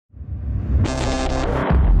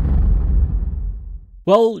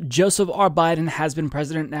Well, Joseph R. Biden has been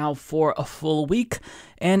president now for a full week,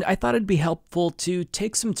 and I thought it'd be helpful to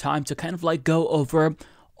take some time to kind of go over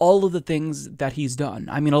all of the things that he's done.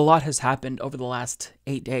 I mean, a lot has happened over the last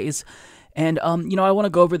 8 days, and I want to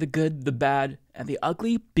go over the good, the bad, and the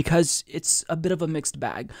ugly because it's a bit of a mixed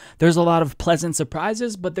bag. There's a lot of pleasant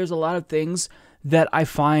surprises, but there's a lot of things that I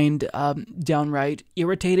find downright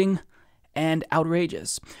irritating and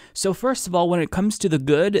outrageous. So first of all, when it comes to the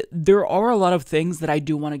good, there are a lot of things that I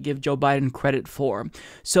do want to give Joe Biden credit for.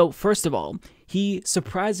 So first of all, he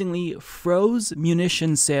surprisingly froze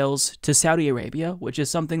munition sales to Saudi Arabia, which is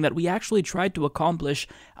something that we actually tried to accomplish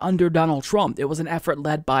under Donald Trump. It was an effort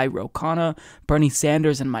led by Ro Khanna, Bernie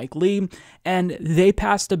Sanders, and Mike Lee, and they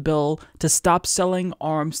passed a bill to stop selling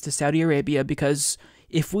arms to Saudi Arabia because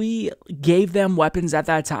if we gave them weapons at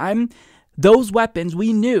that time, those weapons,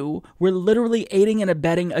 we knew, were literally aiding and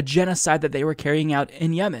abetting a genocide that they were carrying out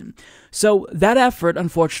in Yemen. So that effort,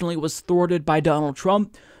 unfortunately, was thwarted by Donald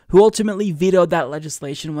Trump, who ultimately vetoed that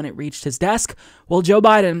legislation when it reached his desk. Well, Joe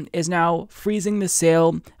Biden is now freezing the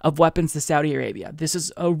sale of weapons to Saudi Arabia. This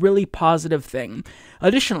is a really positive thing.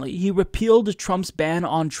 Additionally, he repealed Trump's ban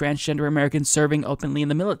on transgender Americans serving openly in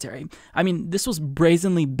the military. I mean, this was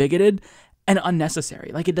brazenly bigoted and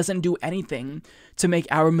unnecessary. It doesn't do anything to make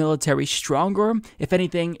our military stronger. If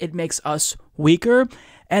anything, it makes us weaker.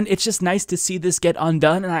 And it's just nice to see this get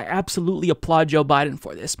undone, and I absolutely applaud Joe Biden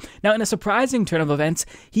for this. Now, in a surprising turn of events,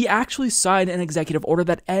 he actually signed an executive order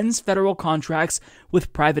that ends federal contracts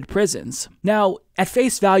with private prisons. Now, at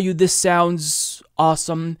face value, this sounds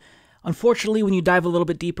awesome. Unfortunately, when you dive a little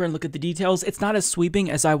bit deeper and look at the details, it's not as sweeping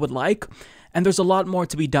as I would like, and there's a lot more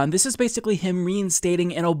to be done. This is basically him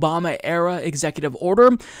reinstating an Obama-era executive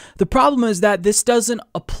order. The problem is that this doesn't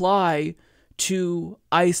apply to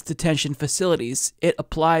ICE detention facilities. It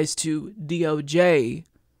applies to DOJ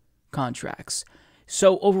contracts.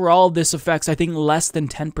 So overall, this affects, I think, less than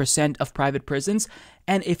 10% of private prisons,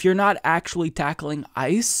 and if you're not actually tackling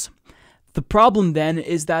ICE, the problem then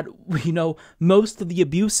is that, most of the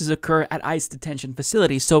abuses occur at ICE detention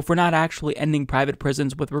facilities. So if we're not actually ending private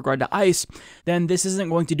prisons with regard to ICE, then this isn't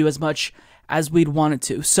going to do as much as we'd want it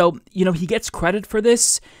to. So, he gets credit for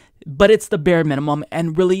this, but it's the bare minimum.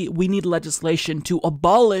 And really, we need legislation to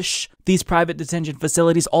abolish these private detention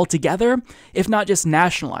facilities altogether, if not just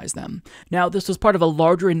nationalize them. Now, this was part of a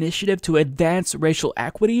larger initiative to advance racial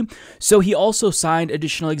equity, so he also signed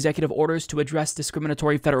additional executive orders to address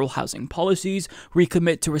discriminatory federal housing policies,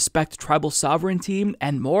 recommit to respect tribal sovereignty,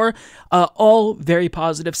 and more. All very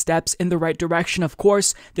positive steps in the right direction. Of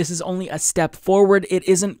course, this is only a step forward. It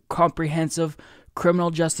isn't comprehensive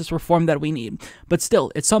criminal justice reform that we need, but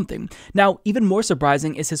still, it's something. Now, even more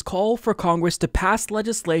surprising is his call for Congress to pass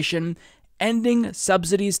legislation ending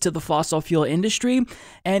subsidies to the fossil fuel industry,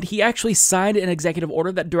 and he actually signed an executive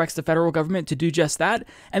order that directs the federal government to do just that,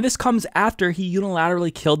 and this comes after he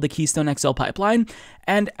unilaterally killed the Keystone XL pipeline,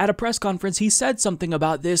 and at a press conference, he said something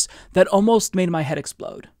about this that almost made my head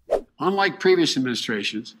explode. Unlike previous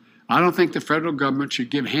administrations, I don't think the federal government should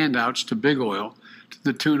give handouts to big oil to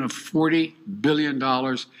the tune of $40 billion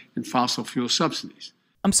in fossil fuel subsidies.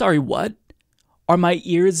 I'm sorry, what? Are my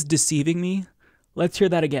ears deceiving me? Let's hear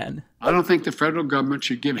that again. I don't think the federal government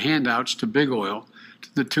should give handouts to big oil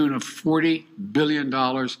to the tune of $40 billion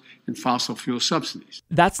in fossil fuel subsidies.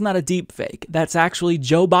 That's not a deep fake. That's actually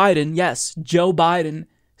Joe Biden. Yes, Joe Biden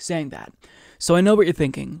saying that. So I know what you're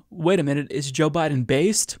thinking. Wait a minute, is Joe Biden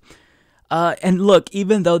based? And look,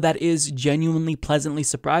 even though that is genuinely pleasantly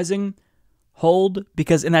surprising, hold,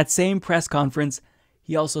 because in that same press conference,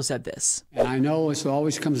 he also said this. And I know this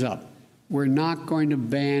always comes up. We're not going to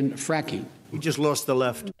ban fracking. We just lost the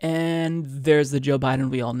left. And there's the Joe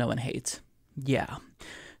Biden we all know and hate. Yeah.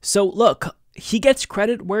 So look, he gets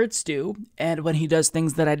credit where it's due, and when he does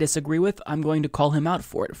things that I disagree with, I'm going to call him out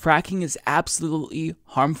for it. Fracking is absolutely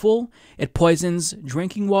harmful. It poisons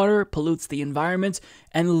drinking water, pollutes the environment,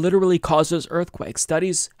 and literally causes earthquakes.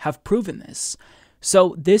 Studies have proven this.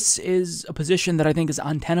 So this is a position that I think is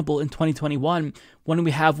untenable in 2021 when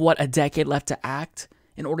we have, a decade left to act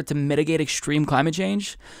in order to mitigate extreme climate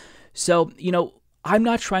change. So, I'm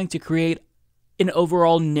not trying to create an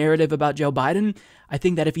overall narrative about Joe Biden. I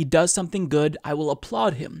think that if he does something good, I will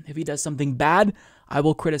applaud him. If he does something bad, I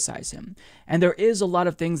will criticize him. And there is a lot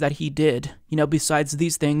of things that he did, besides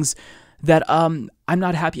these things that I'm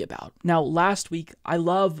not happy about. Now, last week, I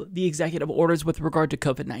love the executive orders with regard to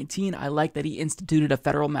COVID-19. I like that he instituted a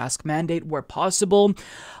federal mask mandate where possible,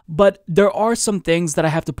 but there are some things that I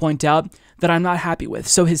have to point out that I'm not happy with.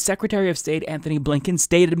 So his Secretary of State, Anthony Blinken,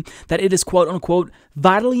 stated that it is, quote unquote,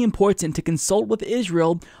 vitally important to consult with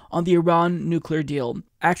Israel on the Iran nuclear deal.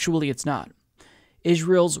 Actually, it's not.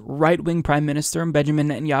 Israel's right-wing Prime Minister, Benjamin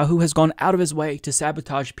Netanyahu, has gone out of his way to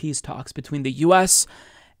sabotage peace talks between the US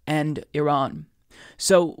and Iran.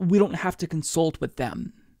 So we don't have to consult with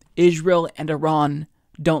them. Israel and Iran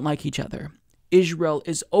don't like each other. Israel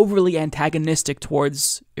is overly antagonistic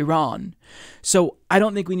towards Iran. So I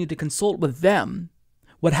don't think we need to consult with them.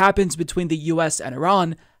 What happens between the US and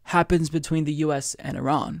Iran happens between the US and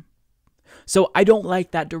Iran. So I don't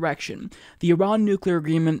like that direction. The Iran nuclear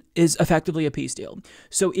agreement is effectively a peace deal.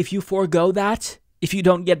 So if you forego that, if you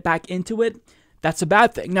don't get back into it, that's a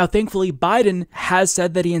bad thing. Now, thankfully, Biden has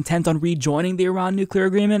said that he intends on rejoining the Iran nuclear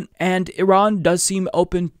agreement, and Iran does seem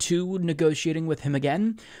open to negotiating with him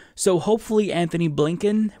again. So hopefully Anthony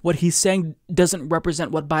Blinken, what he's saying doesn't represent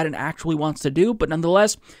what Biden actually wants to do, but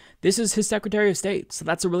nonetheless, this is his Secretary of State, so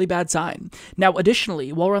that's a really bad sign. Now,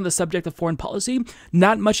 additionally, while we're on the subject of foreign policy,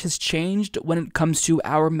 not much has changed when it comes to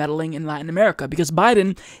our meddling in Latin America, because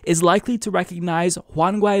Biden is likely to recognize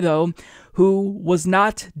Juan Guaido, who was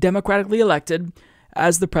not democratically elected,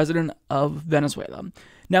 as the president of Venezuela.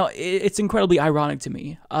 Now, it's incredibly ironic to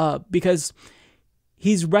me, because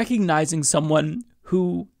he's recognizing someone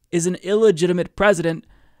who is an illegitimate president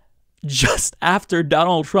just after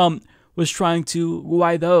Donald Trump was trying to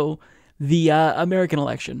Guaido the American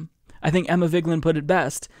election. I think Emma Vigeland put it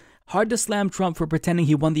best. Hard to slam Trump for pretending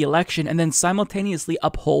he won the election and then simultaneously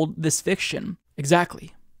uphold this fiction.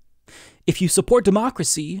 Exactly. If you support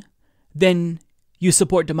democracy, then you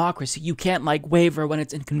support democracy. You can't waver when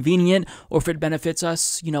it's inconvenient or if it benefits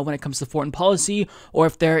us, when it comes to foreign policy, or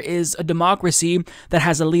if there is a democracy that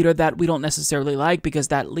has a leader that we don't necessarily like because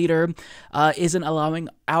that leader isn't allowing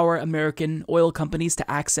our American oil companies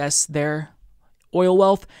to access their oil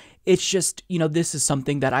wealth. It's just, this is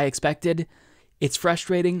something that I expected. It's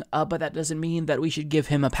frustrating, but that doesn't mean that we should give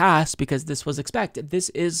him a pass because this was expected. This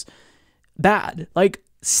is bad.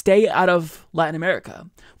 Stay out of Latin America.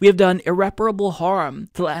 We have done irreparable harm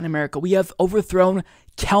to Latin America. We have overthrown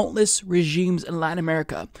countless regimes in Latin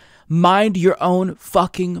America. Mind your own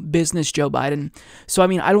fucking business, Joe Biden. So,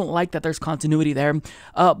 I don't like that there's continuity there.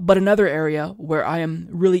 But another area where I am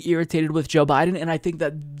really irritated with Joe Biden, and I think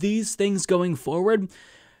that these things going forward,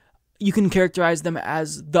 you can characterize them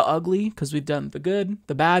as the ugly, because we've done the good,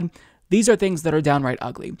 the bad. These are things that are downright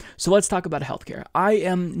ugly. So let's talk about healthcare. I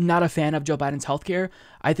am not a fan of Joe Biden's healthcare.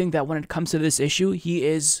 I think that when it comes to this issue, he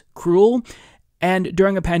is cruel. And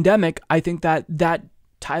during a pandemic, I think that that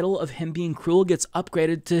title of him being cruel gets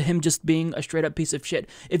upgraded to him just being a straight up piece of shit.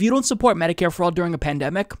 If you don't support Medicare for all during a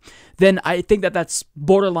pandemic, then I think that that's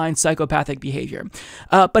borderline psychopathic behavior.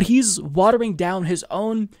 But he's watering down his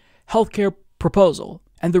own healthcare proposal.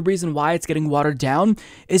 And the reason why it's getting watered down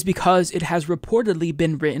is because it has reportedly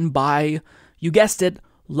been written by, you guessed it,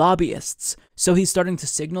 lobbyists. So he's starting to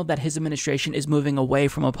signal that his administration is moving away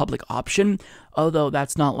from a public option, although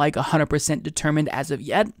that's not 100% determined as of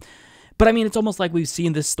yet. But it's almost like we've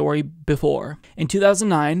seen this story before. In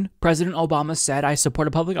 2009, President Obama said, I support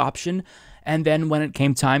a public option. And then when it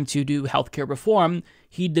came time to do healthcare reform,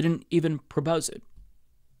 he didn't even propose it.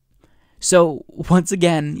 So once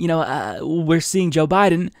again, we're seeing Joe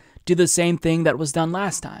Biden do the same thing that was done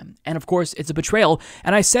last time. And of course, it's a betrayal.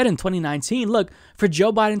 And I said in 2019, look, for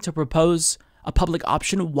Joe Biden to propose a public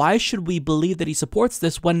option, why should we believe that he supports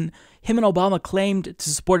this when him and Obama claimed to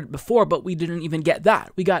support it before, but we didn't even get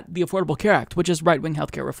that? We got the Affordable Care Act, which is right-wing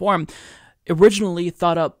healthcare reform, originally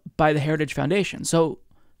thought up by the Heritage Foundation. So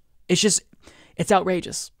it's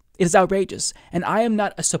outrageous. It is outrageous. And I am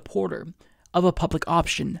not a supporter of a public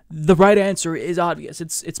option. The right answer is obvious.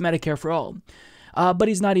 It's Medicare for all. But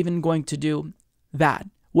he's not even going to do that.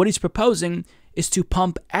 What he's proposing is to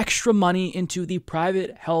pump extra money into the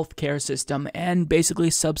private healthcare system and basically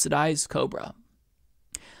subsidize COBRA.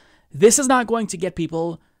 This is not going to get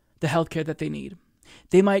people the healthcare that they need.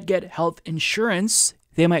 They might get health insurance.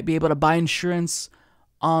 They might be able to buy insurance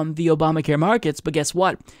on the Obamacare markets, but guess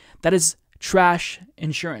what? That is trash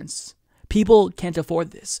insurance. People can't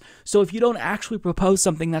afford this. So if you don't actually propose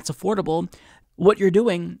something that's affordable, what you're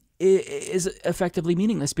doing is effectively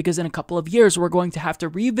meaningless, because in a couple of years, we're going to have to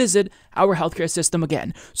revisit our healthcare system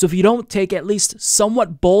again. So if you don't take at least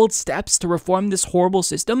somewhat bold steps to reform this horrible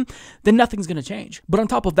system, then nothing's going to change. But on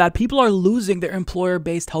top of that, people are losing their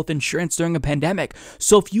employer-based health insurance during a pandemic.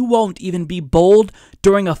 So if you won't even be bold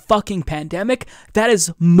during a fucking pandemic, that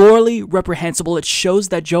is morally reprehensible. It shows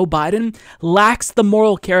that Joe Biden lacks the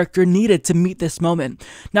moral character needed to meet this moment.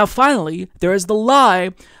 Now, finally, there is the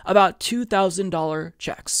lie about $2,000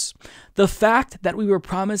 checks. The fact that we were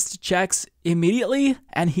promised checks immediately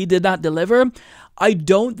and he did not deliver, I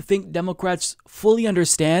don't think Democrats fully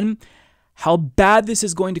understand how bad this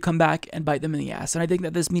is going to come back and bite them in the ass. And I think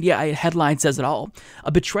that this media headline says it all.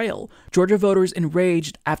 A betrayal. Georgia voters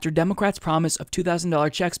enraged after Democrats' promise of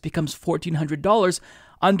 $2,000 checks becomes $1,400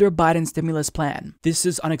 under Biden's stimulus plan. This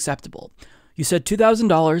is unacceptable. You said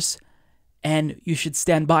 $2,000 and you should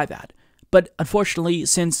stand by that. But unfortunately,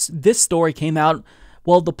 since this story came out,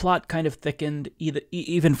 well, the plot kind of thickened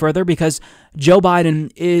even further because Joe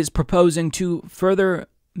Biden is proposing to further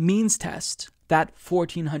means test that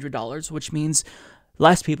 $1,400, which means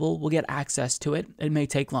less people will get access to it. It may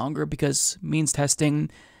take longer because means testing,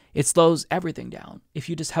 it slows everything down. If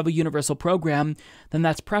you just have a universal program, then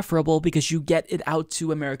that's preferable because you get it out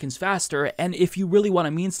to Americans faster. And if you really want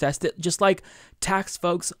to means test it, just like tax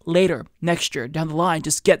folks later, next year, down the line,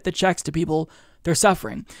 just get the checks to people they're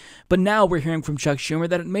suffering. But now we're hearing from Chuck Schumer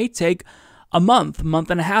that it may take a month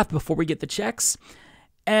and a half before we get the checks.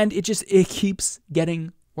 And it keeps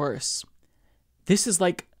getting worse. This is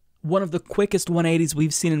like one of the quickest 180s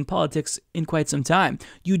we've seen in politics in quite some time.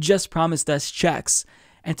 You just promised us checks.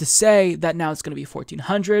 And to say that now it's going to be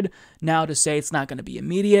 $1,400, now to say it's not going to be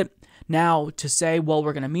immediate, now to say, well,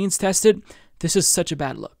 we're going to means test it, this is such a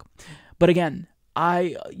bad look. But again,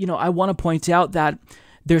 I want to point out that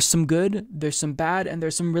there's some good, there's some bad, and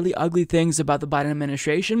there's some really ugly things about the Biden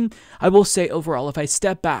administration. I will say overall, if I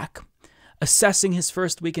step back, assessing his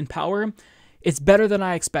first week in power, it's better than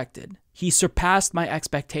I expected. He surpassed my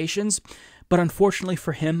expectations, but unfortunately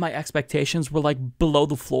for him, my expectations were like below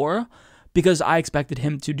the floor because I expected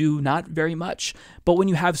him to do not very much. But when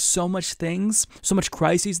you have so much things, so much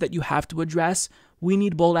crises that you have to address, we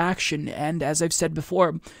need bold action. And as I've said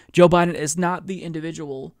before, Joe Biden is not the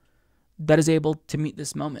individual that is able to meet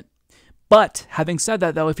this moment. But having said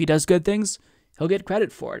that, though, if he does good things, he'll get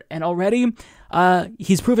credit for it. And already,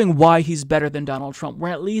 he's proving why he's better than Donald Trump. We're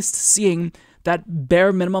at least seeing that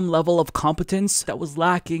bare minimum level of competence that was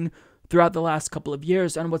lacking throughout the last couple of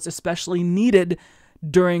years and what's especially needed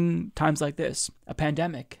during times like this, a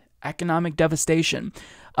pandemic, economic devastation.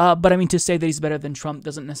 But I mean, to say that he's better than Trump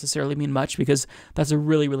doesn't necessarily mean much because that's a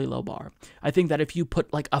really, really low bar. I think that if you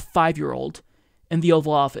put like a 5-year-old in the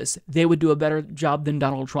Oval Office, they would do a better job than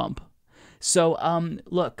Donald Trump. So,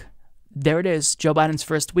 look, there it is, Joe Biden's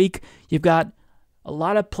first week. You've got a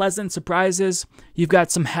lot of pleasant surprises. You've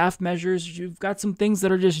got some half measures. You've got some things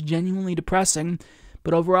that are just genuinely depressing.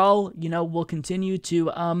 But overall, we'll continue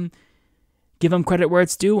to give him credit where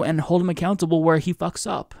it's due and hold him accountable where he fucks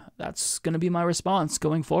up. That's going to be my response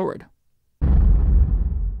going forward.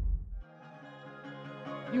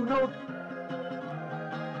 You know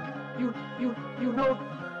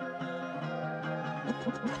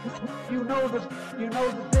the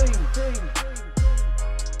thing.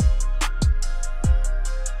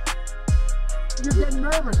 You're getting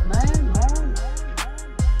nervous, man.